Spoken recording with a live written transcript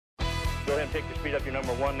Go ahead and take the speed up your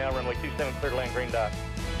number 1 now, runway 27, clear to land, green dot.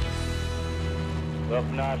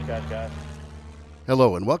 Welcome to Oshkosh, guys.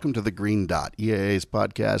 Hello and welcome to the Green Dot, EAA's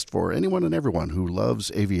podcast for anyone and everyone who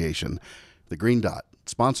loves aviation. The Green Dot,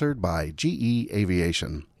 sponsored by GE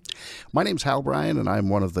Aviation. My name's Hal Bryan, and I'm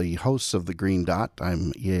one of the hosts of The Green Dot.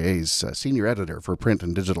 I'm EAA's senior editor for print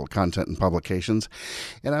and digital content and publications,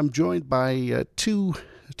 and I'm joined by two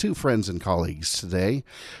friends and colleagues today.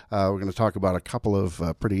 We're going to talk about a couple of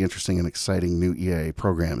pretty interesting and exciting new EAA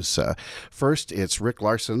programs. First, it's Rick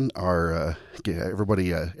Larson, our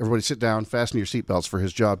everybody sit down, fasten your seatbelts for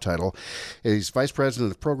his job title. He's Vice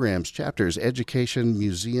President of Programs, Chapters, Education,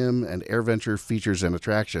 Museum, and AirVenture Features and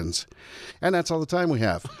Attractions. And that's all the time we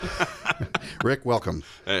have. Rick, welcome.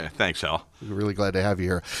 Thanks, Hal. We're really glad to have you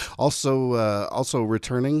here. Also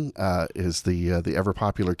returning is the ever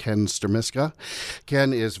popular Ken Stermiska.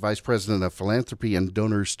 Ken is Vice President of Philanthropy and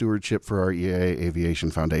Donor Stewardship for our EAA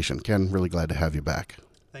Aviation Foundation. Ken, really glad to have you back.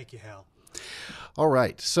 Thank you, Hal. All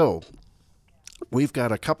right, so we've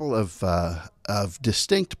got a couple of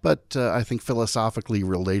distinct but I think philosophically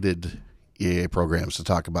related EAA programs to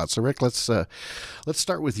talk about. So, Rick, let's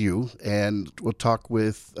start with you, and we'll talk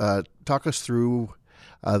us through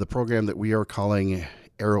the program that we are calling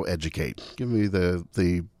AeroEducate. Give me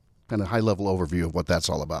the kind of high-level overview of what that's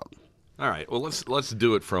all about. All right. Well, let's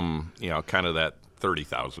do it from kind of that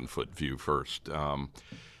 30,000-foot view first.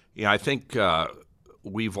 I think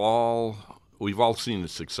we've all seen the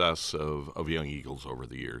success of Young Eagles over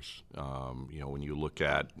the years. When you look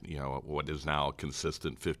at what is now a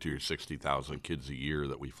consistent 50 or 60,000 kids a year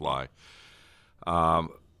that we fly.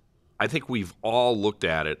 I think we've all looked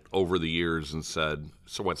at it over the years and said,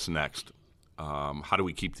 so what's next? How do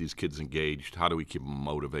we keep these kids engaged? How do we keep them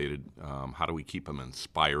motivated? How do we keep them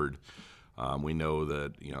inspired? We know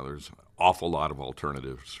that there's an awful lot of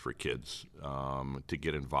alternatives for kids to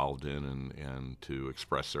get involved in and to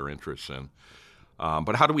express their interests in.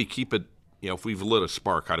 But how do we keep it? If we've lit a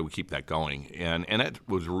spark, how do we keep that going? And it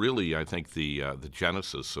was really, I think, the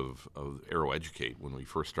genesis of AeroEducate when we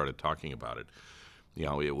first started talking about it.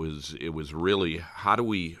 It was really how do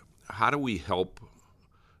we help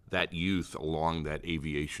that youth along that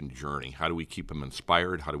aviation journey? How do we keep them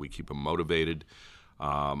inspired? How do we keep them motivated?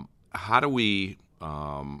 How do we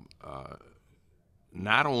not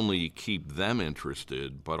only keep them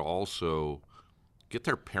interested, but also get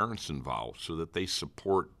their parents involved so that they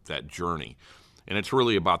support that journey? And it's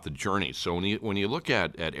really about the journey. So when you look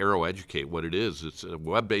at AeroEducate, what it is, it's a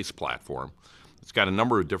web-based platform. It's got a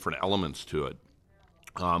number of different elements to it,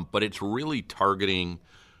 but it's really targeting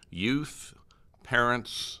youth,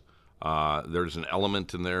 parents. There's an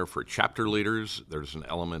element in there for chapter leaders. There's an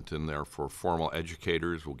element in there for formal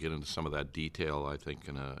educators. We'll get into some of that detail, I think,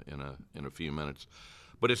 in a few minutes.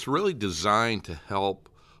 But it's really designed to help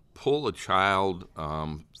pull a child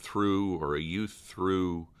through, or a youth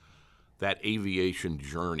through, that aviation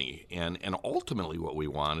journey. And ultimately what we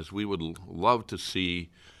want is we would love to see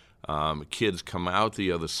kids come out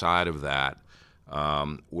the other side of that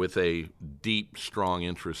with a deep, strong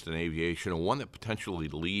interest in aviation, and one that potentially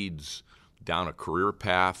leads down a career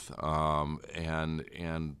path,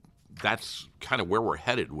 and that's kind of where we're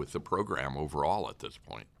headed with the program overall at this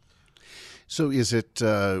point. So is it,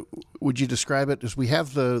 would you describe it as, we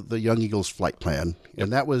have the Young Eagles flight plan,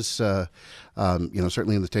 and that was,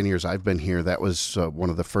 certainly in the 10 years I've been here, that was one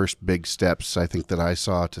of the first big steps I think that I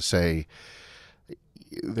saw to say,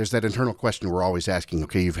 there's that internal question we're always asking,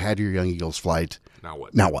 okay, you've had your Young Eagles flight. Now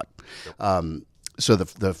what? Yep. So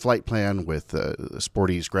the flight plan with the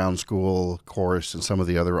Sporty's ground school course and some of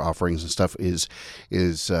the other offerings and stuff is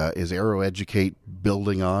AeroEducate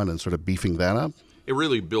building on and sort of beefing that up? It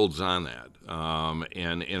really builds on that.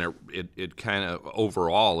 And it kind of,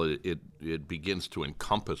 overall, it begins to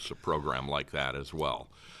encompass a program like that as well.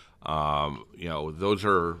 Those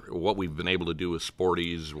are what we've been able to do with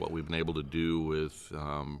Sporties, what we've been able to do with,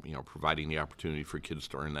 providing the opportunity for kids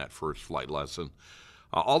to earn that first flight lesson.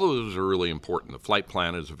 All those are really important. The flight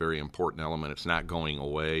plan is a very important element. It's not going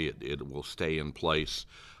away. It will stay in place,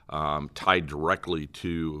 tied directly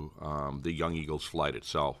to the Young Eagles flight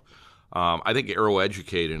itself. I think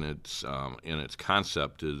AeroEducate in its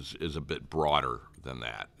concept is a bit broader than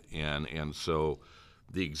that, and so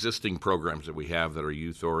the existing programs that we have that are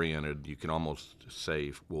youth-oriented, you can almost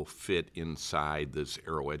say will fit inside this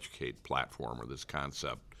AeroEducate platform or this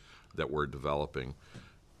concept that we're developing.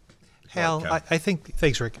 Hal, I think,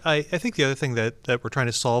 thanks, Rick. I think the other thing that we're trying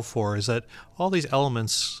to solve for is that all these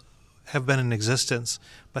elements have been in existence,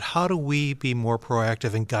 but how do we be more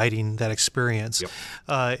proactive in guiding that experience?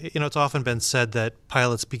 Yep. It's often been said that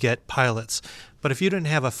pilots beget pilots, but if you didn't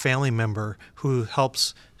have a family member who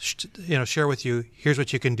helps, share with you, here's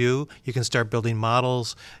what you can do. You can start building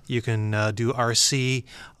models. You can do RC.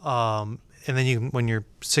 And then when you're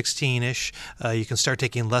 16-ish, you can start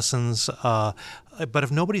taking lessons. But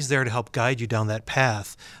if nobody's there to help guide you down that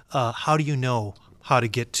path, how do you know how to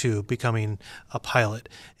get to becoming a pilot?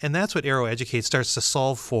 And that's what AeroEducate starts to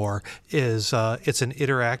solve for. Is it's an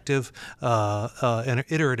iterative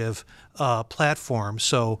platform.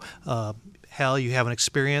 So, Hal, you have an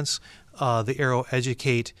experience. The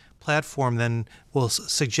AeroEducate platform then will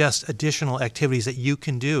suggest additional activities that you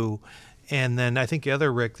can do. And then I think the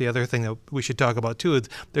other thing that we should talk about too is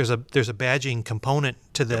there's a badging component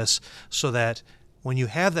to this, so that when you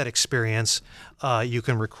have that experience, you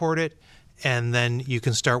can record it, and then you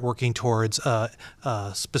can start working towards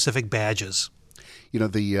specific badges.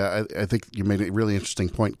 I think you made a really interesting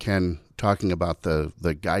point, Ken, talking about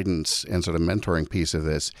the guidance and sort of mentoring piece of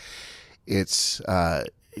this. It's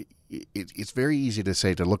very easy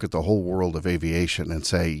to look at the whole world of aviation and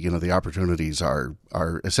say, the opportunities are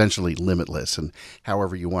essentially limitless, and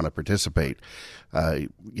however you want to participate.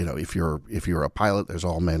 If you're a pilot, there's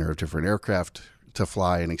all manner of different aircraft to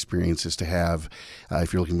fly and experiences to have.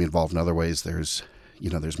 If you're looking to be involved in other ways, there's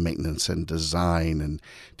maintenance and design and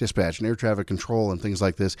dispatch and air traffic control and things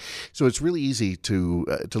like this. So it's really easy to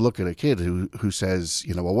look at a kid who says,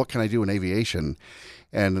 well, what can I do in aviation?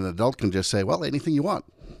 And an adult can just say, well, anything you want.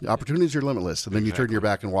 The opportunities are limitless. And then you turn your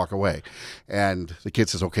back and walk away. And the kid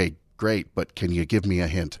says, okay, great, but can you give me a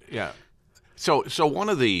hint? Yeah. So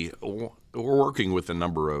we're working with a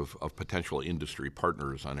number of potential industry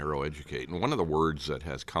partners on AeroEducate. And one of the words that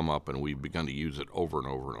has come up, and we've begun to use it over and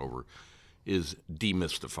over and over, is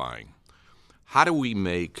demystifying. How do we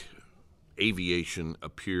make aviation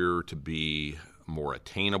appear to be more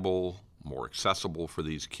attainable, more accessible for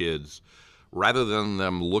these kids, rather than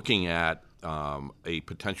them looking at a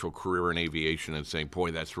potential career in aviation and saying,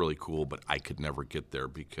 boy, that's really cool, but I could never get there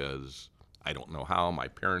because I don't know how, my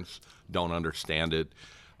parents don't understand it.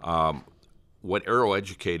 What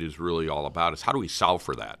AeroEducate is really all about is how do we solve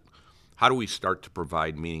for that? How do we start to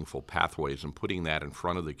provide meaningful pathways and putting that in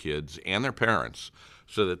front of the kids and their parents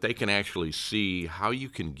so that they can actually see how you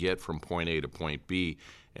can get from point A to point B,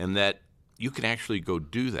 and that you can actually go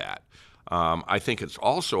do that. I think it's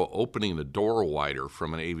also opening the door wider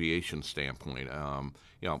from an aviation standpoint.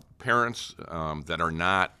 Parents that are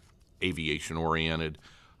not aviation-oriented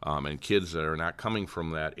and kids that are not coming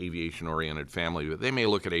from that aviation-oriented family, they may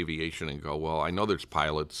look at aviation and go, well, I know there's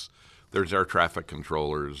pilots, there's air traffic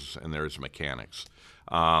controllers, and there's mechanics.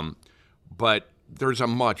 But there's a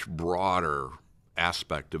much broader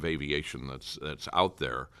aspect of aviation that's out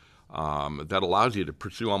there. That allows you to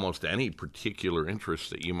pursue almost any particular interest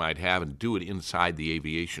that you might have and do it inside the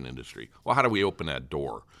aviation industry. Well, how do we open that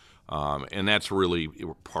door? And that's really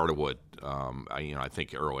part of what I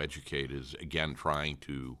think AeroEducate is again trying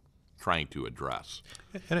to address.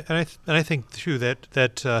 And I think too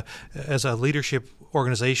that as a leadership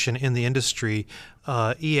organization in the industry,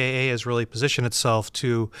 EAA has really positioned itself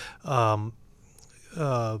to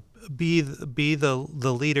be the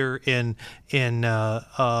leader in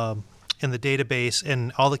the database,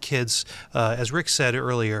 and all the kids, as Rick said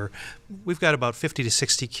earlier, we've got about 50 to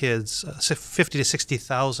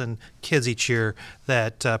 60,000 kids each year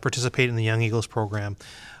that participate in the Young Eagles program.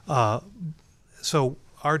 So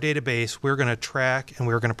our database, we're going to track and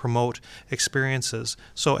we're going to promote experiences.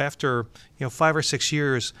 So after 5 or 6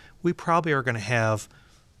 years, we probably are going to have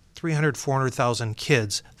 300, 400,000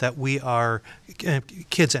 kids that we are,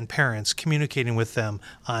 kids and parents, communicating with them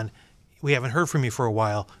on, we haven't heard from you for a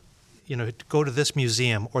while, go to this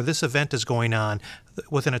museum, or this event is going on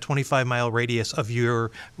within a 25-mile radius of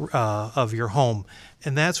your home.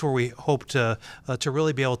 And that's where we hope to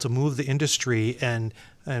really be able to move the industry and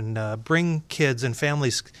bring kids and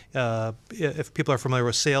families, if people are familiar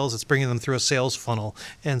with sales, it's bringing them through a sales funnel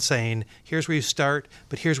and saying, here's where you start,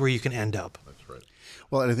 but here's where you can end up.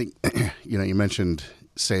 Well, and I think, you mentioned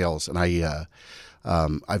sales, and I've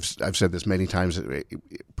said this many times,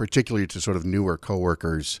 particularly to sort of newer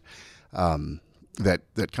coworkers that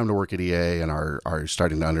come to work at EA and are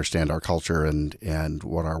starting to understand our culture and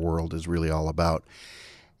what our world is really all about.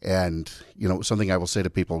 And, something I will say to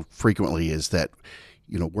people frequently is that,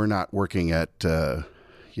 we're not working at,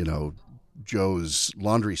 Joe's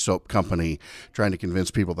laundry soap company trying to convince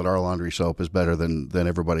people that our laundry soap is better than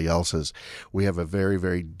everybody else's. We have a very,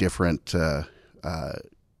 very different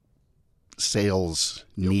sales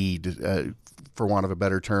need, for want of a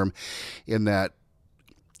better term, in that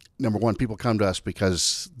number one, people come to us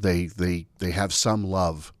because they have some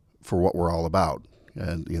love for what we're all about.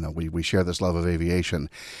 And, we share this love of aviation,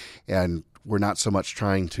 and we're not so much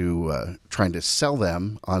trying to sell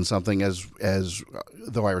them on something as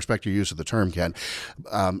though I respect your use of the term, Ken,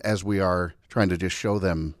 as we are trying to just show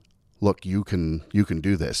them, look, you can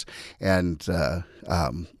do this. And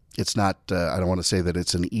it's not, I don't want to say that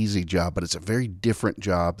it's an easy job, but it's a very different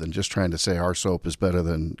job than just trying to say our soap is better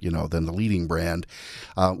than the leading brand,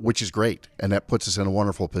 which is great. And that puts us in a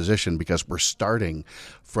wonderful position because we're starting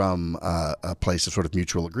from a place of sort of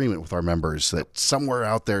mutual agreement with our members that somewhere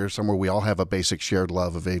out there, somewhere we all have a basic shared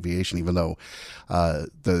love of aviation, even though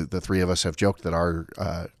the three of us have joked that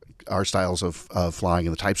our styles of flying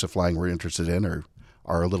and the types of flying we're interested in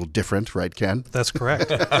are a little different, right, Ken? That's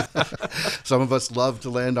correct. Some of us love to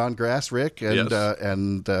land on grass, Rick, and Yes.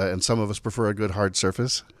 And some of us prefer a good hard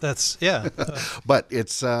surface. That's yeah. But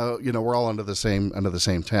it's we're all under the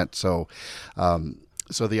same tent. So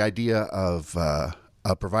so the idea of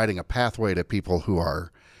providing a pathway to people who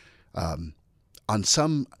are on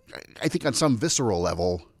some visceral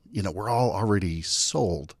level, we're all already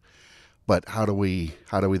sold. But how do we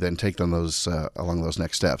then take them along those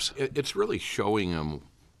next steps? It's really showing them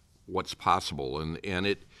what's possible, and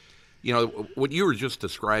it, what you were just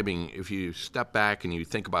describing. If you step back and you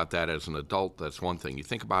think about that as an adult, that's one thing. You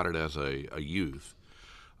think about it as a youth.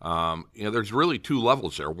 There's really two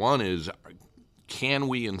levels there. One is, can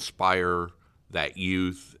we inspire that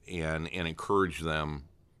youth and encourage them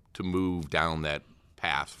to move down that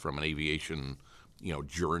path from an aviation,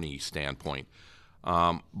 journey standpoint?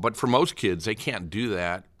 But for most kids, they can't do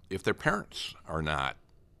that if their parents are not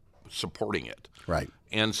supporting it. Right.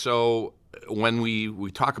 And so when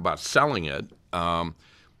we talk about selling it,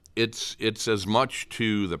 it's as much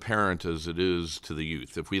to the parent as it is to the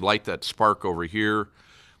youth. If we light that spark over here,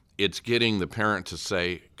 it's getting the parent to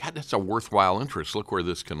say, God, that's a worthwhile interest. Look where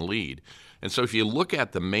this can lead. And so if you look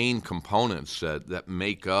at the main components that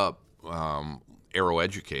make up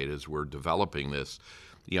AeroEducate as we're developing this,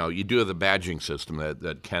 you do have the badging system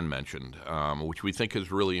that Ken mentioned, which we think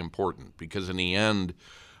is really important because in the end,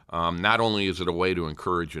 not only is it a way to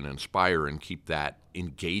encourage and inspire and keep that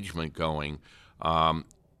engagement going,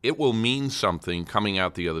 it will mean something coming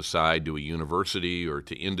out the other side to a university or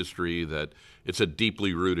to industry that it's a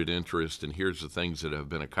deeply rooted interest, and here's the things that have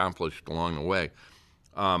been accomplished along the way.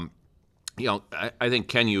 I think,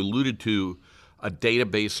 Ken, you alluded to a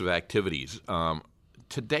database of activities.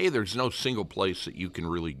 Today, there's no single place that you can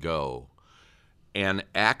really go and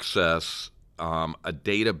access a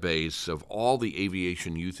database of all the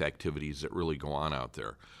aviation youth activities that really go on out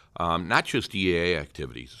there. Not just EAA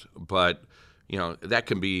activities, but that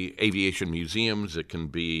can be aviation museums, it can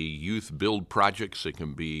be youth build projects, it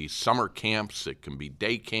can be summer camps, it can be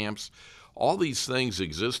day camps. All these things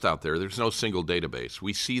exist out there. There's no single database.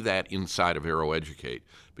 We see that inside of AeroEducate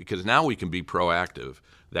because now we can be proactive.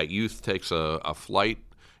 That youth takes a flight,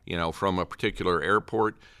 from a particular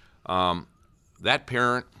airport. That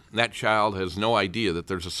parent, that child has no idea that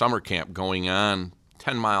there's a summer camp going on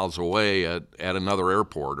 10 miles away at another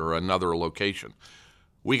airport or another location.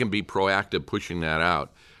 We can be proactive pushing that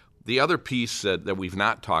out. The other piece that we've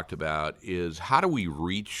not talked about is how do we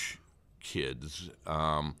reach kids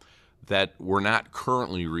that we're not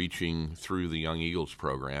currently reaching through the Young Eagles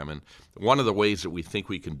program. And one of the ways that we think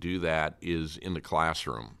we can do that is in the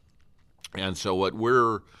classroom. And so what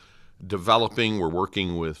we're developing, we're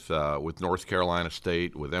working with North Carolina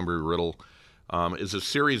State, with Embry-Riddle, is a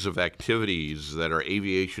series of activities that are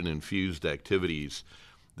aviation-infused activities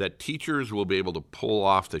that teachers will be able to pull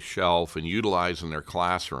off the shelf and utilize in their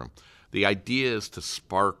classroom. The idea is to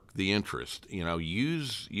spark the interest.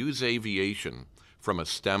 Use aviation from a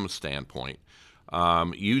STEM standpoint.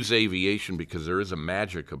 Use aviation because there is a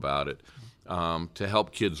magic about it to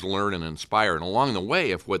help kids learn and inspire. And along the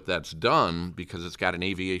way, if what that's done, because it's got an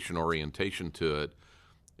aviation orientation to it,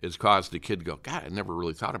 has caused the kid to go, God, I never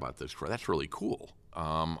really thought about this before. That's really cool.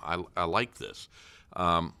 I like this.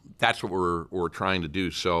 That's what we're trying to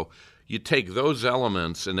do. So you take those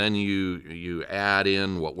elements and then you add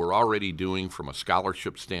in what we're already doing from a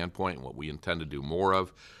scholarship standpoint and what we intend to do more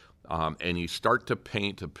of, and you start to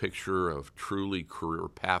paint a picture of truly career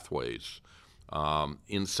pathways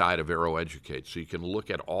inside of AeroEducate. So you can look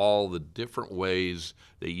at all the different ways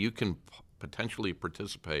that you can potentially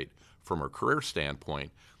participate from a career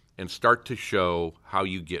standpoint and start to show how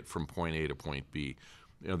you get from point A to point B.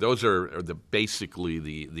 Those are basically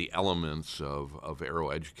the elements of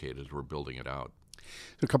AeroEducate as we're building it out.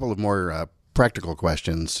 A couple of more practical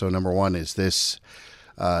questions. So, number one, is this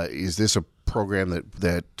a program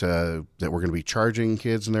that we're going to be charging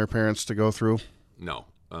kids and their parents to go through? No.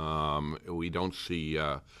 We don't see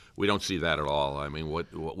that at all. I mean,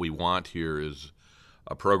 what we want here is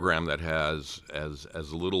a program that has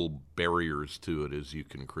as little barriers to it as you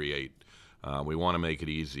can create. We want to make it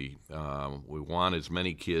easy. We want as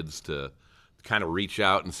many kids to kind of reach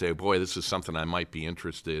out and say, boy, this is something I might be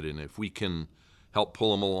interested in. If we can help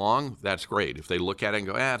pull them along, that's great. If they look at it and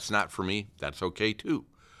go, it's not for me, that's okay too.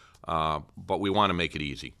 But we want to make it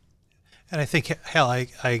easy. And I think, Hal,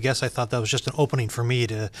 I guess I thought that was just an opening for me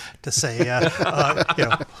to say,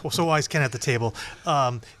 so wise Ken at the table.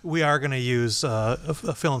 We are going to use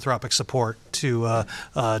philanthropic support to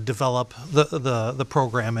develop the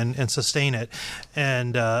program and sustain it.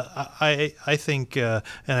 And I think, and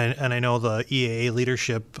I know the EAA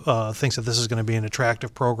leadership thinks that this is going to be an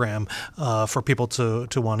attractive program for people to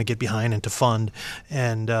want to get behind and to fund.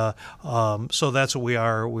 And so that's what we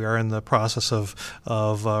are. We are in the process of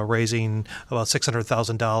raising about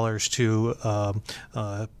 $600,000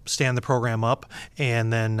 to stand the program up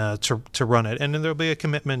and then to run it. And then there'll be a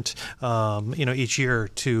commitment, each year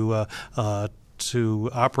to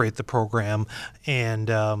operate the program.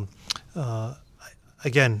 And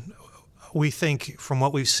again, we think from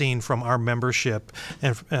what we've seen from our membership,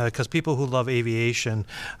 and because people who love aviation,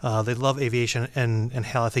 they love aviation, and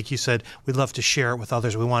Hal, I think you said we'd love to share it with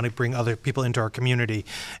others. We want to bring other people into our community,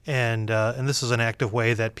 and this is an active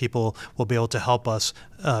way that people will be able to help us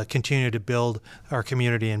continue to build our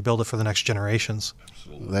community and build it for the next generations.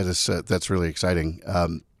 That's really exciting.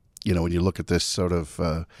 When you look at this sort of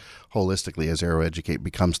holistically, as AeroEducate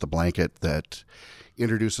becomes the blanket that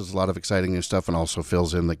introduces a lot of exciting new stuff and also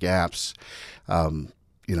fills in the gaps.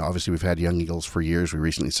 Obviously we've had Young Eagles for years. We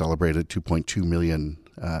recently celebrated 2.2 million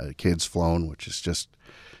kids flown, which is just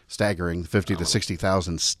staggering. 50 to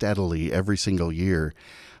 60,000 steadily every single year.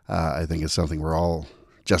 I think is something we're all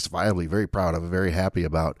justifiably very proud of, very happy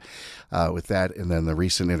about with that. And then the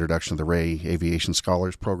recent introduction of the Ray Aviation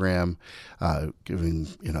Scholars Program, giving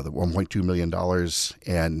the $1.2 million,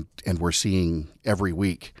 and we're seeing every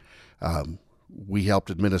week. We helped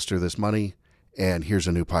administer this money, and here's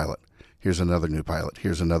a new pilot. Here's another new pilot.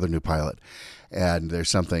 Here's another new pilot. And there's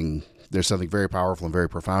something very powerful and very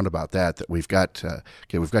profound about that. That we've got.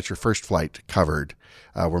 We've got your first flight covered.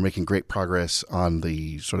 We're making great progress on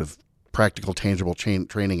the sort of practical, tangible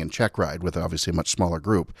training and check ride with obviously a much smaller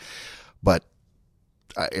group, but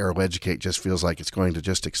AeroEducate just feels like it's going to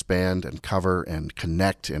just expand and cover and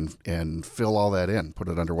connect and fill all that in, put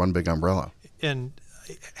it under one big umbrella. And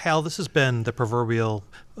Hal, this has been the proverbial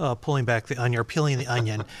pulling back the onion, or peeling the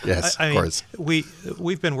onion. Yes, of course.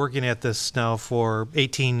 We've been working at this now for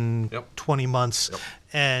 18, 20 months,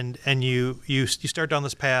 and you start down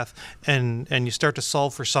this path, and you start to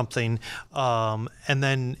solve for something, and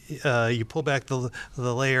then you pull back the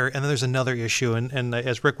layer, and then there's another issue, and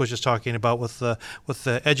as Rick was just talking about with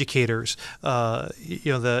the educators,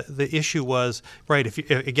 the issue was, right,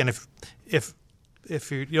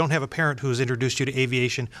 if you don't have a parent who's introduced you to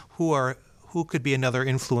aviation, who could be another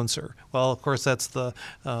influencer? Well, of course, that's the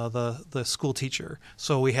school teacher.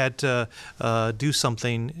 So we had to do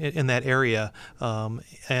something in that area. Again,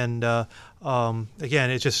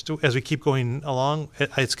 it's just as we keep going along,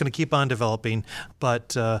 it's going to keep on developing.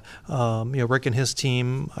 But Rick and his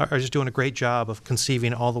team are just doing a great job of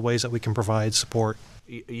conceiving all the ways that we can provide support.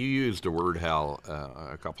 You used the word, Hal,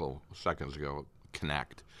 a couple of seconds ago,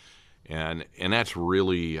 connect. And that's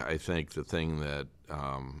really, I think, the thing that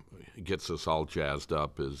gets us all jazzed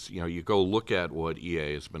up is, you go look at what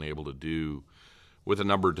EA has been able to do with a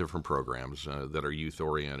number of different programs that are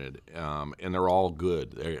youth-oriented, and they're all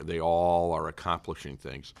good. They all are accomplishing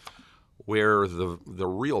things. Where the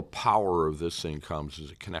real power of this thing comes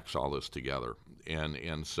is it connects all this together.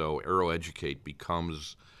 And so AeroEducate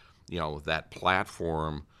becomes, that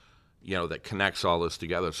platform that connects all this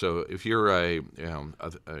together. So if you're a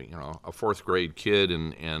fourth grade kid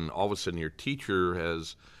and all of a sudden your teacher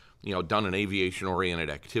has, done an aviation-oriented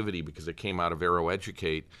activity because it came out of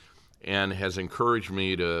AeroEducate and has encouraged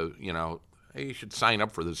me to, hey, you should sign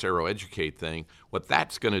up for this AeroEducate thing. What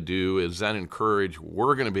that's going to do is then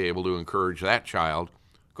we're going to be able to encourage that child,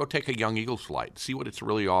 go take a Young Eagles flight, see what it's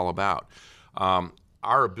really all about.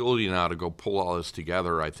 Our ability now to go pull all this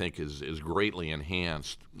together, I think, is greatly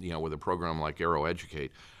enhanced, with a program like AeroEducate.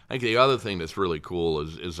 I think the other thing that's really cool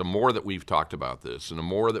is the more that we've talked about this and the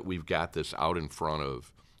more that we've got this out in front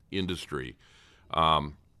of industry,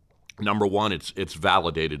 number one, it's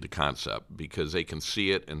validated the concept because they can see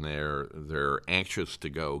it and they're anxious to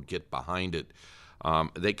go get behind it.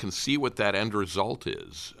 They can see what that end result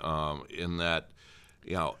is, in that,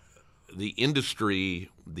 the industry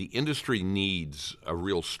needs a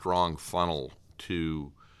real strong funnel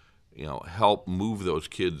to help move those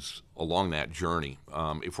kids along that journey.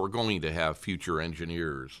 If we're going to have future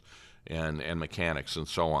engineers and mechanics and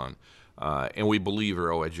so on. And we believe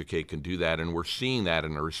AeroEducate can do that, and we're seeing that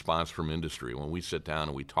in a response from industry. When we sit down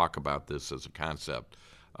and we talk about this as a concept,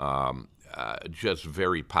 just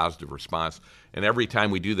very positive response. And every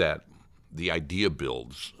time we do that, the idea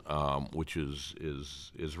builds, which is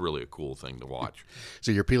really a cool thing to watch.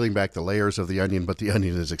 So you're peeling back the layers of the onion, but the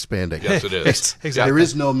onion is expanding. Yes, it is. Exactly. There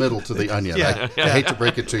is no middle to the onion. Yeah. I hate to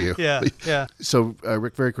break it to you. Yeah. So,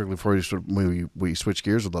 Rick, very quickly before we switch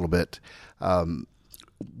gears a little bit,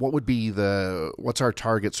 what would be what's our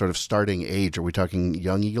target sort of starting age? Are we talking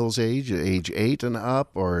young Eagles age 8 and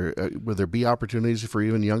up, or would there be opportunities for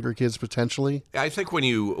even younger kids potentially? I think when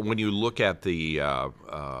you look at the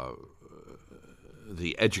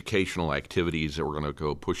educational activities that we're going to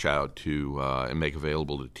go push out to and make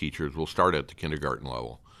available to teachers, we'll start at the kindergarten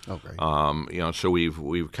level. Okay. So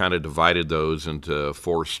we've kind of divided those into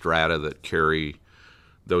 4 strata that carry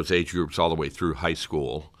those age groups all the way through high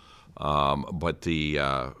school. But the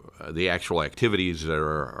actual activities that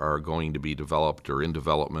are going to be developed or in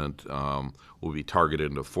development will be targeted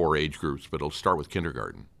into 4 age groups, but it'll start with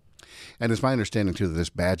kindergarten. And it's my understanding too that this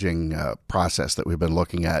badging process that we've been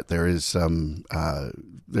looking at, there's some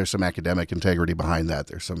academic integrity behind that.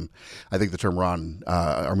 There's some, I think the term Ron,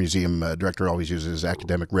 our museum director, always uses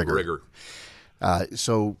academic rigor.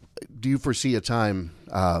 So do you foresee a time,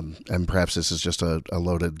 and perhaps this is just a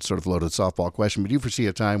loaded softball question, but do you foresee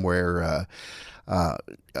a time where a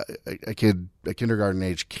kindergarten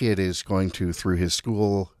age kid is going to, through his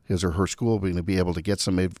or her school, going to be able to get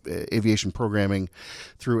some aviation programming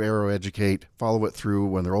through AeroEducate, follow it through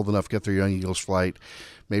when they're old enough, get their Young Eagles flight,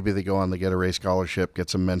 maybe they go on the Getaway scholarship, get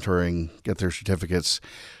some mentoring, get their certificates,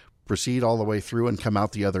 proceed all the way through and come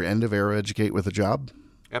out the other end of AeroEducate with a job?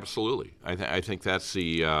 Absolutely. I think that's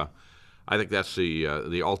the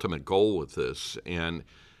ultimate goal with this. And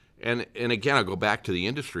again, I'll go back to the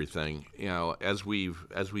industry thing. As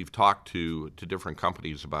we've talked to different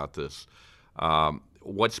companies about this,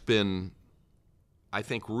 what's been, I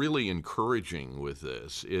think, really encouraging with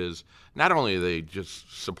this is not only do they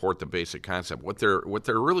just support the basic concept, what they're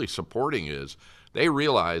really supporting is they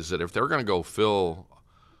realize that if they're going to go fill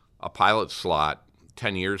a pilot slot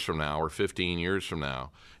 10 years from now or 15 years from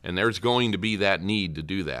now, and there's going to be that need to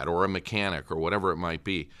do that, or a mechanic or whatever it might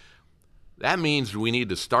be, that means we need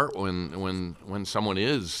to start when someone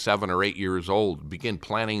is 7 or 8 years old, begin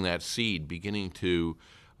planting that seed, beginning to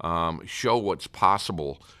show what's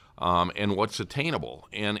possible and what's attainable.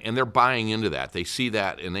 And they're buying into that. They see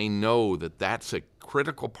that, and they know that that's a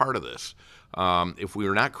critical part of this. If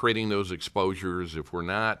we're not creating those exposures, if we're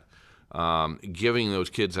not giving those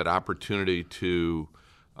kids that opportunity to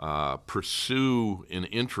pursue an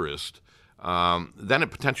interest, then it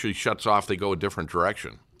potentially shuts off. They go a different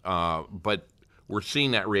direction. But we're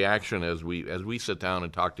seeing that reaction as we sit down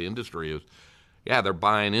and talk to industry. They're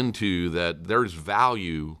buying into that. There's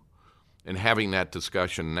value in having that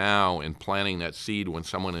discussion now and planting that seed when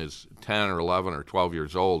someone is 10 or 11 or 12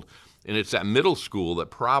 years old. And it's that middle school that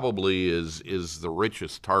probably is the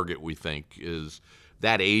richest target. We think is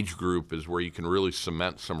that age group is where you can really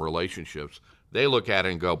cement some relationships. They look at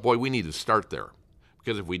it and go, boy, we need to start there,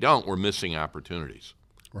 because if we don't, we're missing opportunities.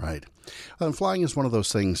 Right. Flying is one of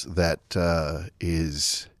those things that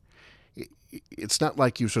it's not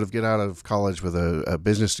like you sort of get out of college with a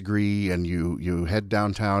business degree and you head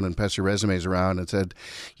downtown and pass your resumes around and said,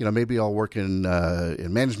 maybe I'll work in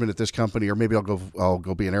management at this company, or maybe I'll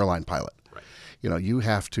go be an airline pilot. Right. You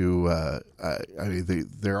have to.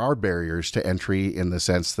 There are barriers to entry in the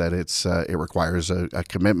sense that it requires a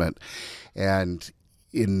commitment, and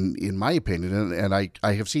in my opinion, and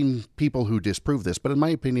I have seen people who disprove this, but in my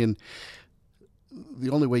opinion, the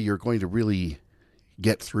only way you're going to really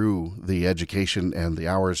get through the education and the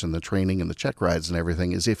hours and the training and the check rides and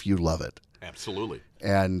everything is if you love it. Absolutely.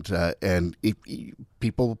 And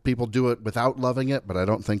people do it without loving it, but I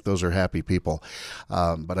don't think those are happy people.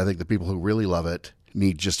 But I think the people who really love it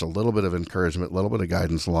need just a little bit of encouragement, a little bit of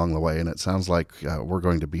guidance along the way. And it sounds like we're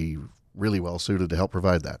going to be really well suited to help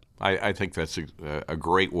provide that. I think that's a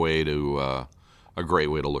great way to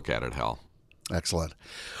look at it, Hal. Excellent.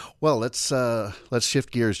 Well, let's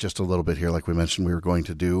shift gears just a little bit here, like we mentioned we were going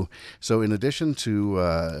to do. So, in addition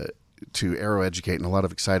to AeroEducate and a lot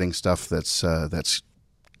of exciting stuff that's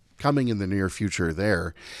coming in the near future,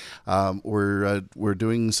 there, we're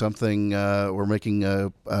doing something. We're making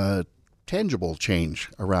a tangible change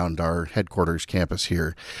around our headquarters campus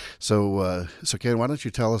here. So Ken, why don't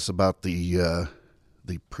you tell us about the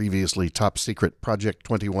previously top secret Project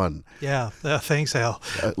 21? Yeah, thanks, Al.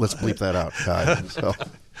 Let's bleep that out, Kai. So.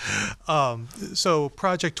 So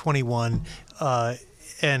Project 21,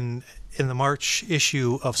 and in the March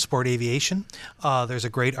issue of Sport Aviation, there's a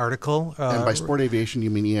great article. And by Sport Aviation, you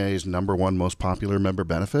mean EAA's #1 most popular member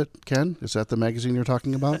benefit, Ken? Is that the magazine you're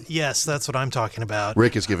talking about? Yes, that's what I'm talking about.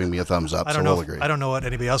 Rick is giving me a thumbs up, so we'll agree. I don't know what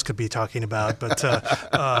anybody else could be talking about, but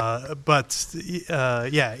yeah,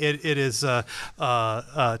 it is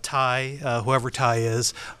Ty, whoever Ty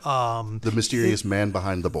is. The mysterious man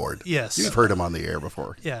behind the board. Yes. You've heard him on the air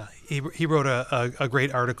before. Yeah, he wrote a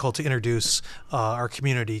great article to introduce our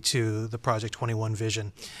community to the Project 21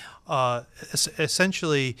 vision.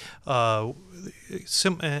 Essentially,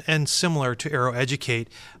 and similar to Aero Educate,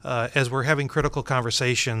 as we're having critical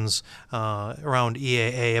conversations around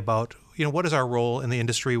EAA about what is our role in the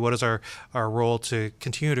industry, what is our role to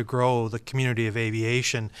continue to grow the community of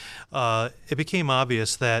aviation, it became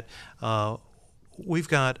obvious that we've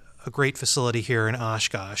got a great facility here in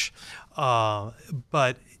Oshkosh,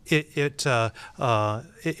 but it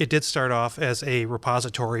did start off as a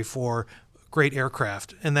repository for great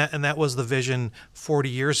aircraft, and that was the vision 40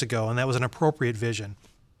 years ago, and that was an appropriate vision.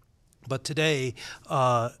 But today,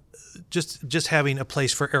 just having a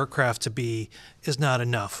place for aircraft to be is not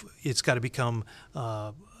enough. It's got to become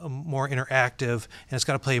more interactive, and it's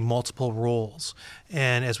got to play multiple roles.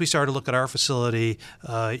 And as we started to look at our facility,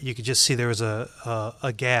 you could just see there was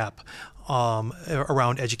a gap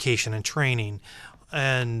around education and training.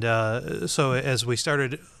 And so as we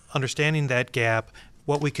started understanding that gap,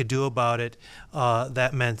 what we could do about it,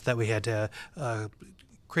 that meant that we had to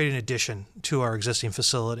create an addition to our existing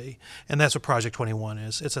facility. And that's what Project 21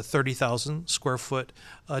 is. It's a 30,000 square foot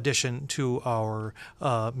addition to our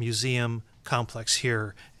museum complex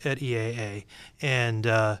here at EAA. And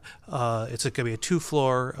it's going to be a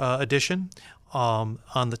 2-floor addition.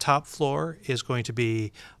 On the top floor is going to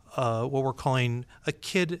be what we're calling a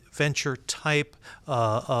Kid Venture type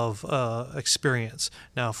of experience.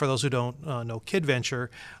 Now, for those who don't know Kid Venture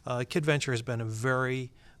has been a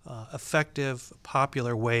very effective,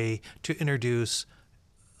 popular way to introduce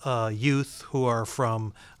youth who are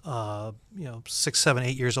from 6, 7,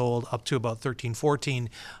 8 years old up to about 13, 14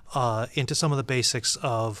 into some of the basics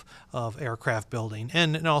of aircraft building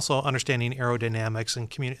and also understanding aerodynamics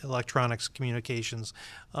and electronics, communications,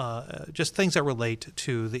 just things that relate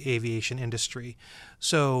to the aviation industry.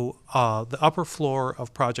 So the upper floor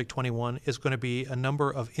of Project 21 is going to be a number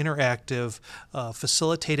of interactive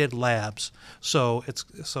facilitated labs. So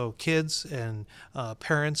kids and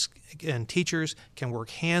parents and teachers can work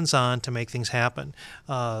hands-on to make things happen.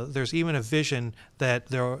 There's even a vision that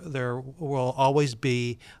there will always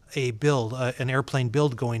be a build, an airplane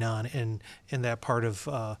build going on in that part of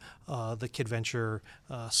the Kid Venture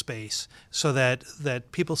space, so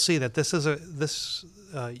that people see that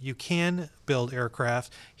you can build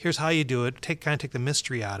aircraft. Here's how you do it. Take the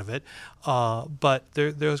mystery out of it. But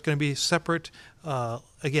there's going to be separate,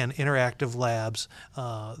 again, interactive labs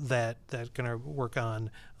that going to work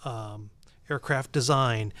on aircraft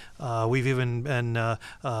design. We've even been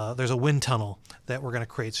there's a wind tunnel that we're going to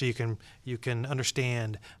create, so you can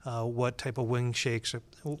understand what type of wing shakes,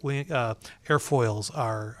 airfoils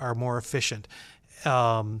are more efficient.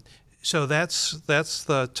 So that's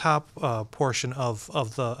the top portion of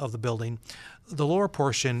the building. The lower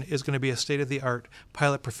portion is going to be a state-of-the-art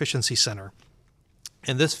pilot proficiency center,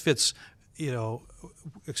 and this fits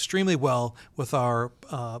extremely well with our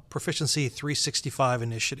Proficiency 365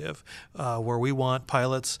 initiative, where we want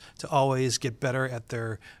pilots to always get better at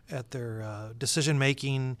their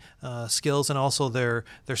decision-making skills and also their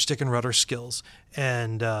stick and rudder skills.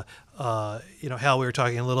 And Hal, we were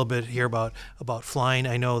talking a little bit here about flying.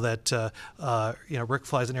 I know that Rick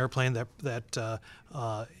flies an airplane that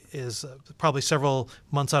is probably several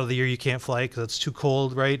months out of the year you can't fly because it's too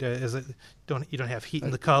cold, right? You don't have heat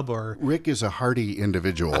in the Cub, or Rick is a hardy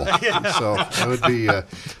individual, so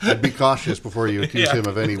I'd be cautious before you accuse him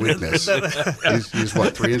of any weakness. He's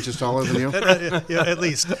what, 3 inches taller than you? Yeah, at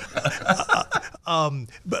least.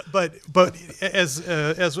 But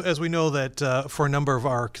as we know that for a number of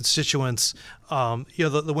our constituents,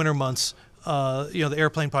 the winter months, the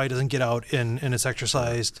airplane probably doesn't get out and it's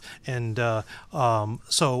exercised, and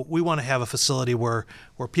so we want to have a facility where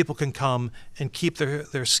people can come and keep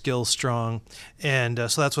their skills strong, and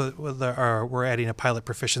so that's what we're adding a pilot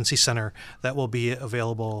proficiency center that will be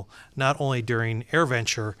available not only during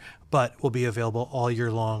AirVenture but will be available all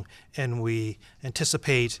year long. And we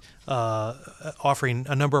anticipate offering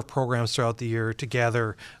a number of programs throughout the year to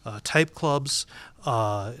gather type clubs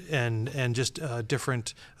and just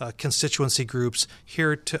different constituency groups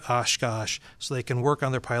here to Oshkosh so they can work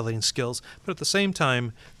on their piloting skills. But at the same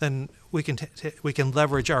time, then we can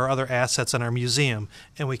leverage our other assets in our museum,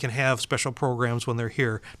 and we can have special programs when they're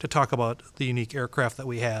here to talk about the unique aircraft that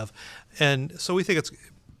we have. And so we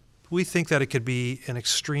think that it could be an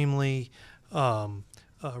extremely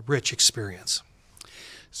rich experience.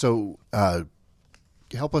 So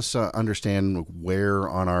help us understand where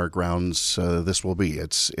on our grounds this will be.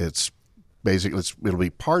 It's basically it'll be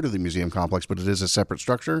part of the museum complex, but it is a separate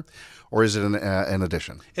structure, or is it an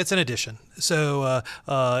addition? It's an addition. So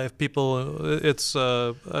if people, it's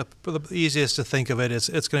the easiest to think of it is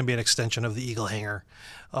it's going to be an extension of the Eagle Hangar,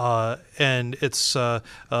 and it's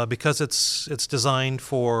because it's designed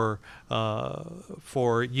for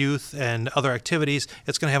youth and other activities.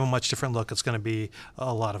 It's going to have a much different look. It's going to be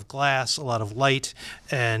a lot of glass, a lot of light,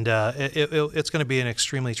 and it's going to be an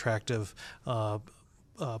extremely attractive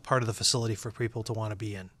part of the facility for people to want to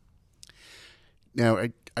be in. Now,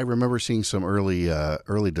 I remember seeing some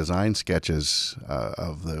early design sketches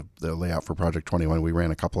of the layout for Project 21. We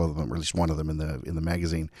ran a couple of them, or at least one of them, in the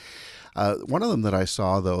magazine. One of them that I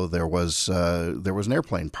saw, though, there was an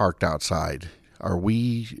airplane parked outside.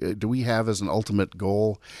 Do we have as an ultimate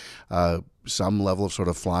goal some level of sort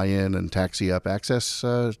of fly-in and taxi-up access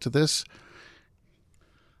to this?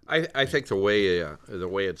 I think the way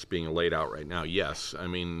it's being laid out right now, yes. I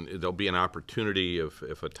mean, there'll be an opportunity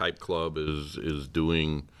if a type club is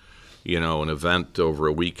doing, an event over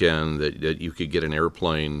a weekend that you could get an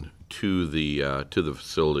airplane to the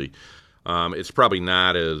facility. It's probably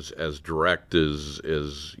not as direct as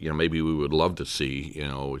maybe we would love to see,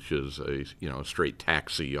 which is a straight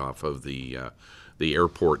taxi off of the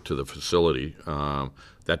airport to the facility.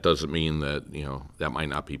 That doesn't mean that that might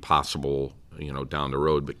not be possible down the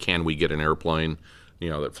road, but can we get an airplane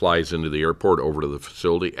that flies into the airport over to the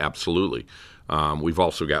facility? Absolutely. We've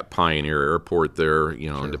also got Pioneer Airport there,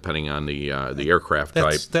 sure. And depending on the aircraft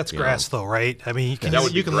type. That's grass, though, right? I mean, you can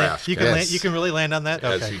really land on that.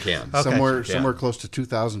 Yes, you can. Okay. Somewhere close to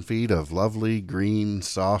 2,000 feet of lovely green,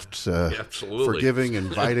 soft, forgiving,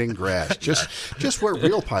 inviting grass. Just where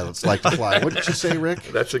real pilots like to fly. What did you say, Rick?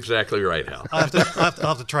 That's exactly right, Hal. I'll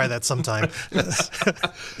have to try that sometime.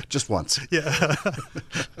 Just once. Yeah.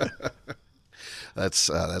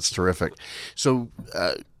 That's terrific. So.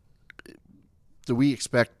 Do we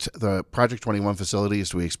expect the Project 21 facilities,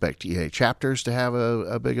 do we expect EA chapters to have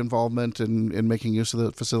a big involvement in making use of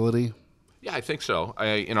the facility? Yeah, I think so.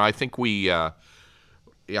 I think we,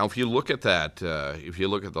 if you look at that, if you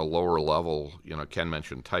look at the lower level, Ken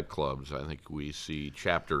mentioned type clubs. I think we see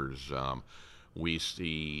chapters. We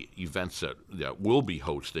see events that we'll be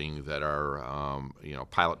hosting that are,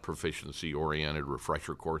 pilot proficiency oriented,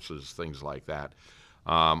 refresher courses, things like that.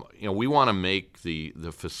 We want to make the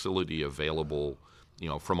facility available,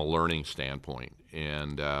 from a learning standpoint,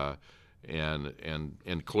 and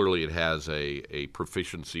clearly it has a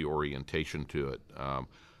proficiency orientation to it.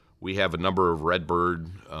 We have a number of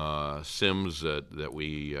Redbird sims that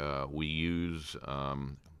we use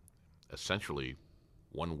essentially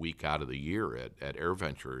 1 week out of the year at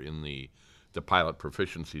AirVenture in the Pilot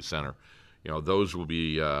Proficiency Center. Those will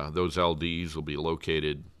be those LDs will be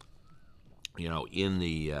located. In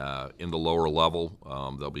the lower level,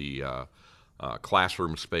 there'll be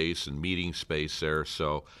classroom space and meeting space there.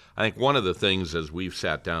 So I think one of the things as we've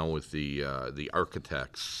sat down with the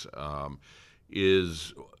architects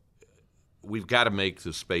is we've got to make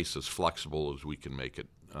the space as flexible as we can make it,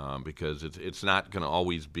 because it's not going to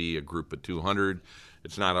always be a group of 200.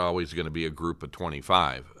 It's not always going to be a group of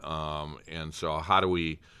 25. And so how do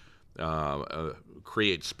we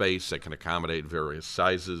create space that can accommodate various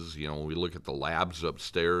sizes? When we look at the labs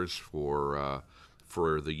upstairs for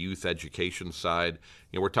the youth education side,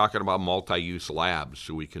 we're talking about multi-use labs,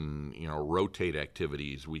 so we can rotate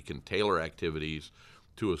activities, we can tailor activities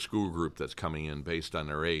to a school group that's coming in based on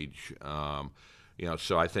their age.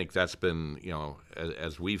 So I think that's been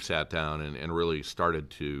as we've sat down and really started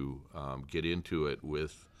to get into it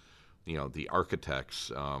with the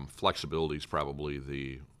architects, flexibility is probably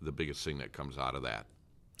the biggest thing that comes out of that.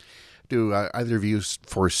 Do either of you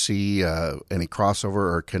foresee any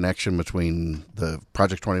crossover or connection between the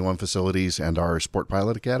Project 21 facilities and our Sport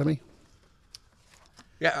Pilot Academy?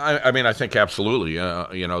 Yeah, I think absolutely.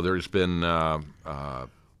 There's been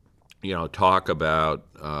talk about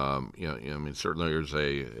certainly there's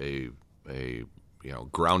a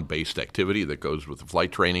ground-based activity that goes with the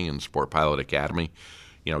flight training and Sport Pilot Academy.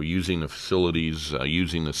 using the facilities,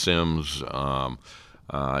 using the sims.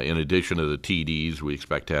 In addition to the TDs, we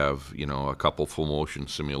expect to have a couple full motion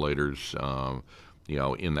simulators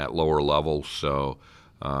in that lower level. So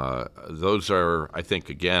those are, I think,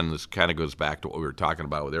 again, this kind of goes back to what we were talking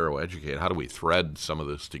about with AeroEducate. How do we thread some of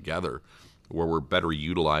this together where we're better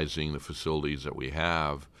utilizing the facilities that we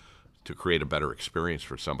have to create a better experience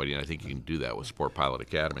for somebody? And I think you can do that with Sport Pilot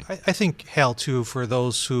Academy. I think, Hal, too, for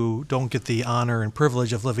those who don't get the honor and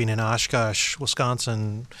privilege of living in Oshkosh,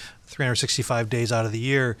 Wisconsin, 365 days out of the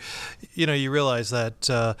year, you realize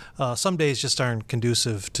that some days just aren't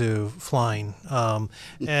conducive to flying.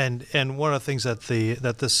 And one of the things that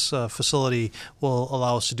this facility will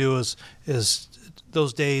allow us to do is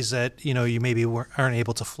those days that you maybe aren't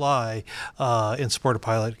able to fly in Sport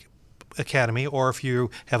Pilot Academy, or if you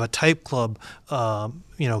have a type club,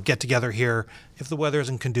 get together here, if the weather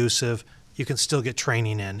isn't conducive, you can still get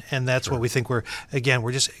training in, and that's what we think we're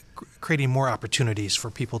just creating more opportunities for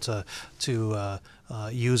people to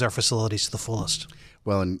use our facilities to the fullest.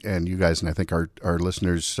 Well, and you guys, and I think our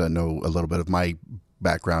listeners know a little bit of my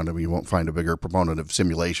background. I mean, you won't find a bigger proponent of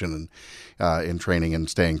simulation and in training and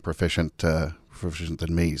staying proficient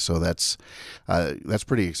than me. So that's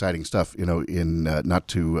pretty exciting stuff. In not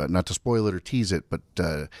to spoil it or tease it, but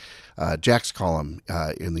Jack's column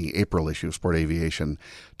in the April issue of Sport Aviation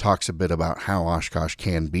talks a bit about how Oshkosh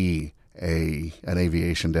can be an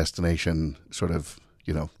aviation destination, sort of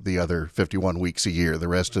the other 51 weeks a year, the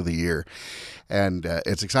rest of the year. And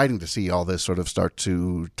it's exciting to see all this sort of start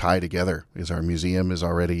to tie together, as our museum is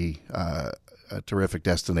already a terrific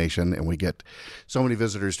destination, and we get so many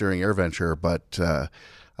visitors during AirVenture, but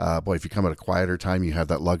boy, if you come at a quieter time, you have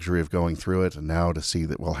that luxury of going through it, and now to see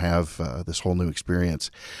that we'll have this whole new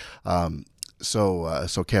experience.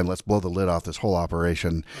 So Ken, let's blow the lid off this whole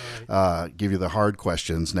operation. Give you the hard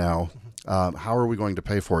questions now. How are we going to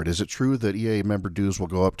pay for it? Is it true that EAA member dues will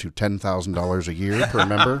go up to $10,000 a year per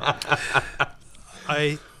member?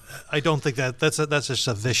 I don't think that's just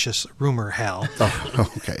a vicious rumor, Hal.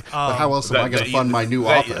 Oh, okay. But how else am I going to fund my new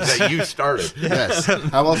office? That you started. Yes.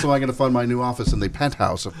 How else am I going to fund my new office in the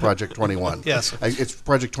penthouse of Project 21? Yes. It's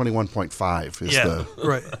Project 21.5 is the...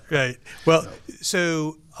 Right. Well,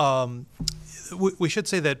 so we should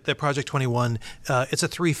say that Project 21, it's a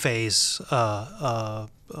 3-phase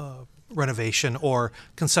renovation or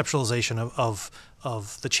conceptualization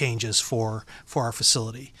of the changes for our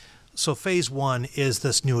facility. So phase 1 is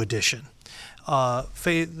this new addition.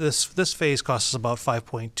 This phase costs us about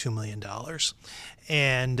 $5.2 million.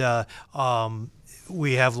 And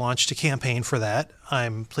we have launched a campaign for that.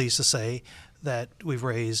 I'm pleased to say that we've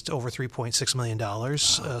raised over $3.6 million.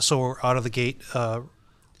 So we're out of the gate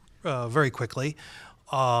very quickly.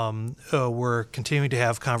 We're continuing to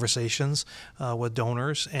have conversations with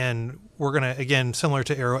donors, and we're going to, again, similar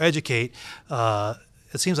to AeroEducate,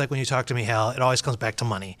 it seems like when you talk to me, Hal, it always comes back to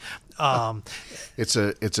money. It's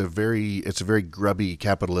a very grubby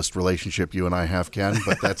capitalist relationship you and I have, Ken.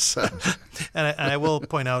 But that's and I will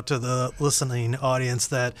point out to the listening audience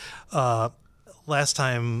that last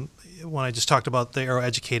time when I just talked about the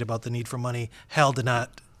AeroEducate about the need for money, Hal did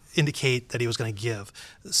not indicate that he was going to give.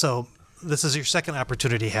 So this is your second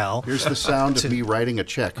opportunity, Hal. Here's the sound of me writing a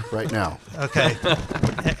check right now. Okay.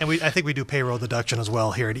 And I think we do payroll deduction as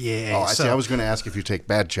well here at EAA. Oh, I was going to ask if you take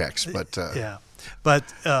bad checks, but... Yeah. But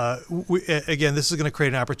again, this is going to create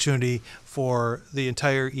an opportunity for the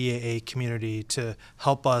entire EAA community to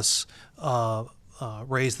help us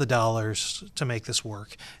raise the dollars to make this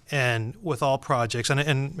work. And with all projects, and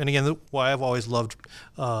again, why I've always loved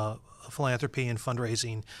philanthropy and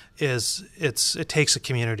fundraising is it takes a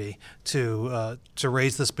community to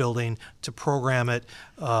raise this building, to program it.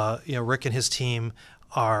 Rick and his team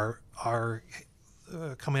are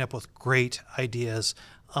coming up with great ideas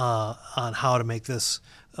on how to make this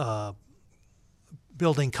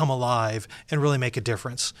building come alive and really make a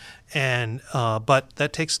difference. And but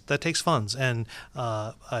that takes funds, and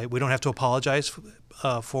we don't have to apologize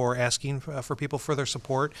for asking for people for their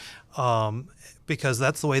support, because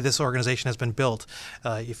that's the way this organization has been built.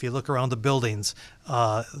 If you look around the buildings,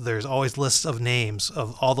 there's always lists of names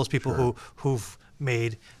of all those people who've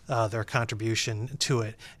made their contribution to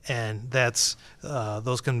it, and that's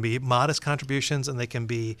those can be modest contributions and they can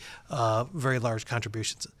be very large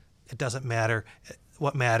contributions. It doesn't matter.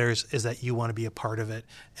 What matters is that you want to be a part of it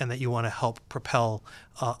and that you want to help propel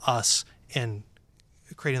us in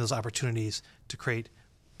creating those opportunities to create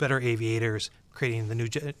better aviators, creating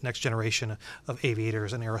the next generation of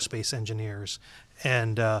aviators and aerospace engineers.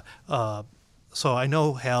 And so I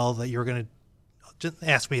know, Hal, that you're going to just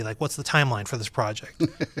asked me, like, what's the timeline for this project?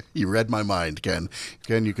 You read my mind, Ken.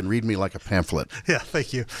 Ken, you can read me like a pamphlet. Yeah,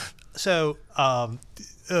 thank you. So,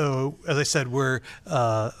 as I said, we're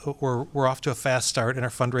off to a fast start in our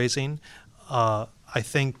fundraising. I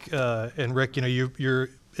think, and Rick, you're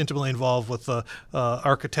intimately involved with the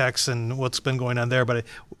architects and what's been going on there, but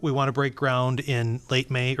we want to break ground in late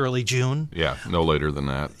May, early June. Yeah, no later than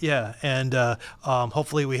that. Yeah, and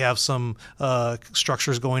hopefully we have some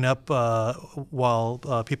structures going up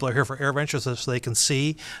while people are here for AirVenture, so they can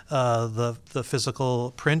see the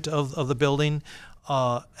physical print of the building.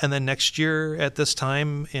 And then next year at this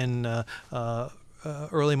time in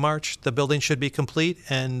early March, the building should be complete,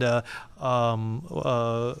 and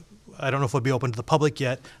I don't know if it'll be open to the public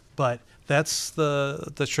yet, but that's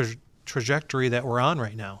the trajectory that we're on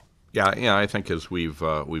right now. Yeah. I think as we've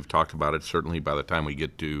talked about it, certainly by the time we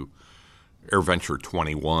get to AirVenture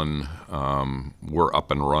 21, we're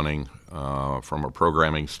up and running from a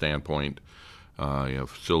programming standpoint.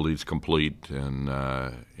 Facilities complete, and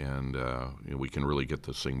we can really get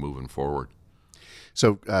this thing moving forward.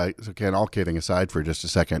 So Ken, all kidding aside for just a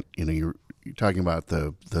second, you're talking about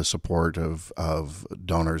the support of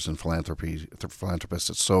donors and philanthropists.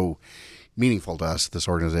 It's so meaningful to us, this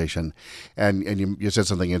organization, and you said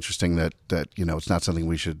something interesting that it's not something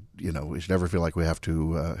we should never feel like we have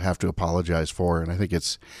to apologize for, and I think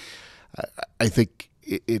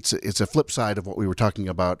it's a flip side of what we were talking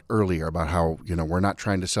about earlier about how we're not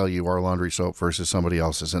trying to sell you our laundry soap versus somebody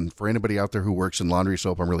else's. And for anybody out there who works in laundry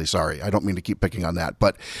soap, I'm really sorry. I don't mean to keep picking on that,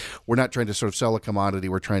 but we're not trying to sort of sell a commodity.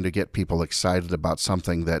 We're trying to get people excited about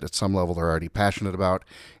something that at some level they're already passionate about,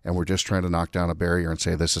 and we're just trying to knock down a barrier and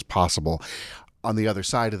say this is possible. On the other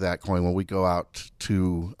side of that coin, when we go out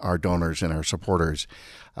to our donors and our supporters,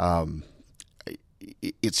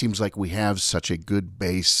 it seems like we have such a good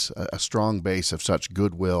base, a strong base of such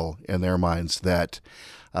goodwill in their minds that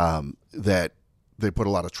they put a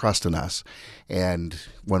lot of trust in us. And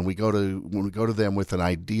when we go to them with an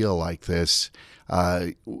idea like this,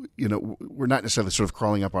 we're not necessarily sort of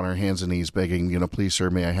crawling up on our hands and knees begging, please,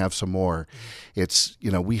 sir, may I have some more? It's,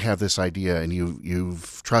 we have this idea, and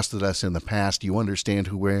you've trusted us in the past. You understand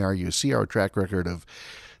who we are. You see our track record of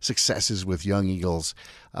successes with Young Eagles.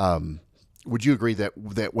 Would you agree that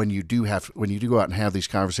when you do go out and have these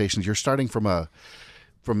conversations, you're starting from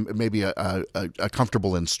maybe a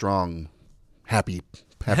comfortable and strong, happy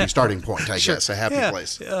starting point, I guess, a happy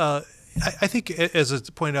place. I think, as it's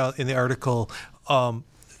pointed out in the article, none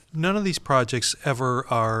of these projects ever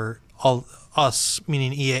are all us,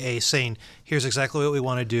 meaning EAA, saying, here's exactly what we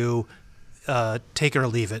want to do, take it or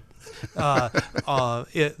leave it.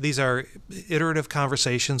 These are iterative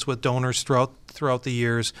conversations with donors throughout the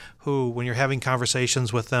years who, when you're having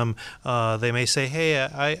conversations with them, they may say, hey,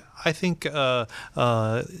 I think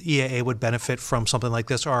EAA would benefit from something like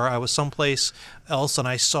this, or I was someplace else and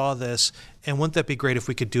I saw this, and wouldn't that be great if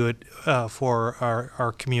we could do it for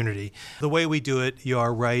our community? The way we do it, you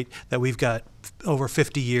are right, that we've got over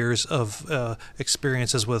 50 years of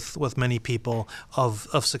experiences with many people of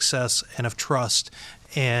success and of trust.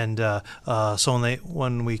 And so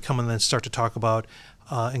when we come and then start to talk about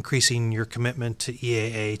increasing your commitment to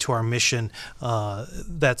EAA, to our mission,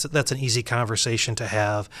 that's an easy conversation to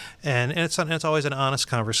have, and it's always an honest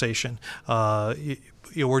conversation.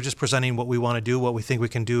 We're just presenting what we want to do, what we think we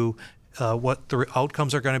can do, what the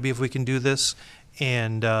outcomes are going to be if we can do this,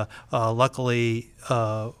 and luckily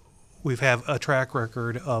we have a track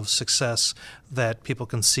record of success that people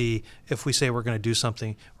can see. If we say we're going to do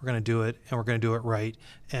something, we're going to do it, and we're going to do it right.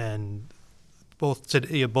 And both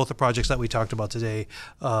the projects that we talked about today,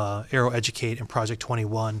 Aero Educate and Project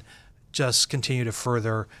 21, just continue to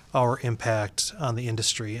further our impact on the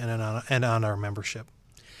industry and on our membership.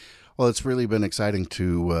 Well, it's really been exciting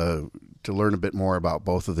to learn a bit more about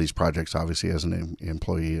both of these projects. Obviously, as an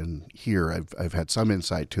employee and here, I've had some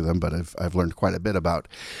insight to them, but I've learned quite a bit about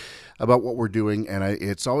what we're doing, and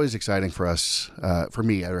it's always exciting for us, for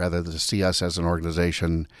me, rather, to see us as an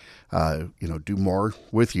organization, do more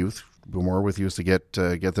with youth. Do more with youth to get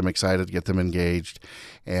them excited, get them engaged,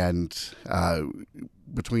 and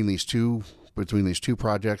between these two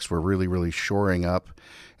projects, we're really, really shoring up,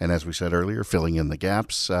 and as we said earlier, filling in the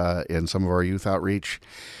gaps in some of our youth outreach,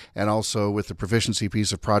 and also with the proficiency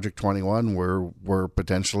piece of Project 21, we're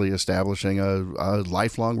potentially establishing a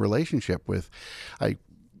lifelong relationship with.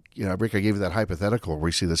 Rick, I gave you that hypothetical where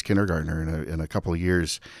we see this kindergartner in a couple of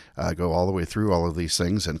years go all the way through all of these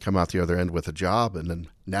things and come out the other end with a job. And then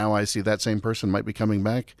now I see that same person might be coming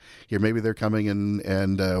back here. Maybe they're coming in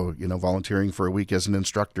and volunteering for a week as an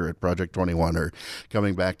instructor at Project 21 or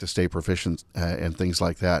coming back to stay proficient and things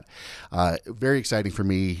like that. Very exciting for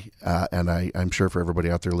me, and I'm sure for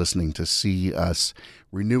everybody out there listening, to see us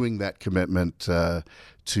renewing that commitment to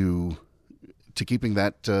keeping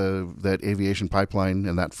that aviation pipeline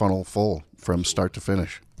and that funnel full from start to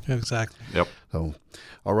finish. Exactly. Yep. So,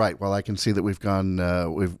 all right. Well, I can see that we've gone.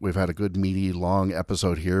 We've had a good, meaty, long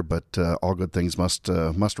episode here, but all good things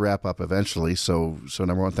must wrap up eventually. So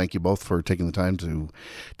number one, thank you both for taking the time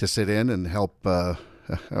to sit in and help. I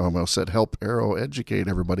almost said help Aero educate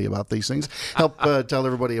everybody about these things. Help tell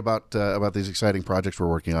everybody about these exciting projects we're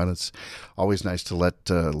working on. It's always nice to let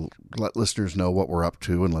listeners know what we're up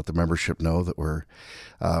to and let the membership know that we're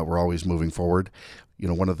always moving forward.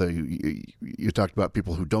 One of you talked about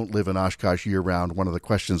people who don't live in Oshkosh year round. One of the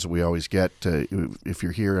questions that we always get, if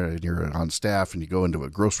you're here and you're on staff and you go into a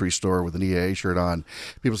grocery store with an EAA shirt on,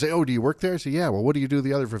 people say, "Oh, do you work there?" I say, "Yeah." "Well, what do you do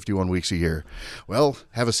the other 51 weeks a year?" "Well,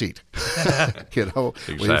 have a seat." Exactly.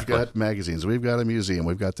 We've got magazines, we've got a museum,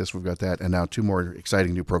 we've got this, we've got that, and now 2 more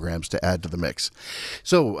exciting new programs to add to the mix.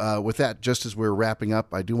 So with that, just as we're wrapping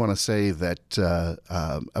up, I do want to say that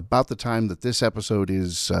about the time that this episode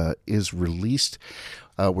is released,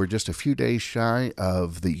 we're just a few days shy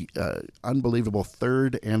of the unbelievable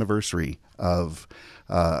 3rd anniversary of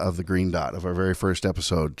the Green Dot, of our very first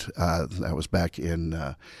episode. That was back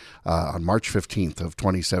in on March 15th of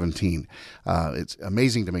 2017. It's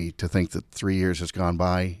amazing to me to think that 3 years has gone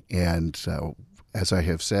by, and as I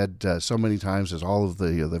have said so many times, as all of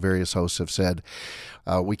the various hosts have said,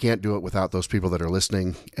 we can't do it without those people that are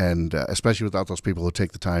listening, and especially without those people who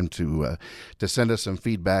take the time to send us some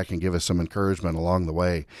feedback and give us some encouragement along the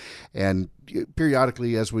way. And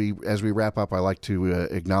periodically, as we wrap up, I like to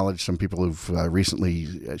acknowledge some people who've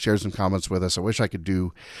recently shared some comments with us. I wish I could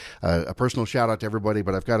do a personal shout out to everybody,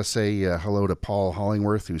 but I've got to say hello to Paul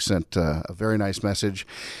Hollingworth, who sent a very nice message.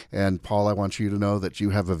 And Paul, I want you to know that you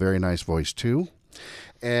have a very nice voice too.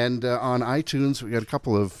 And on iTunes, we got a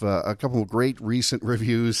couple of great recent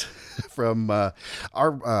reviews from our.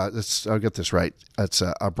 I'll get this right. It's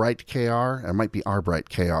Bright KR. It might be our Bright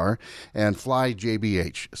KR and Fly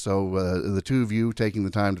JBH. So the two of you taking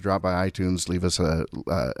the time to drop by iTunes, leave us a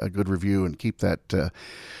good review and keep that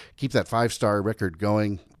 5-star record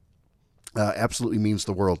going. Absolutely means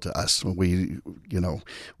the world to us. We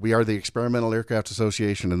are the Experimental Aircraft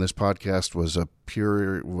Association, and this podcast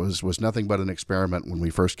was nothing but an experiment when we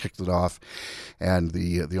first kicked it off. And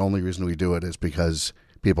the only reason we do it is because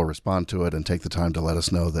people respond to it and take the time to let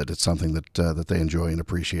us know that it's something that they enjoy and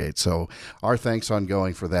appreciate. So our thanks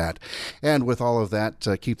ongoing for that. And with all of that,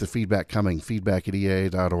 keep the feedback coming.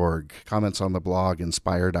 feedback@eaa.org, comments on the blog,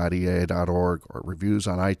 inspire.eaa.org, or reviews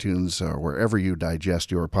on iTunes or wherever you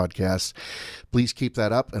digest your podcasts. Please keep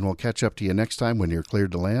that up, and we'll catch up to you next time when you're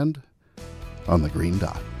cleared to land on the Green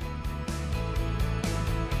Dot.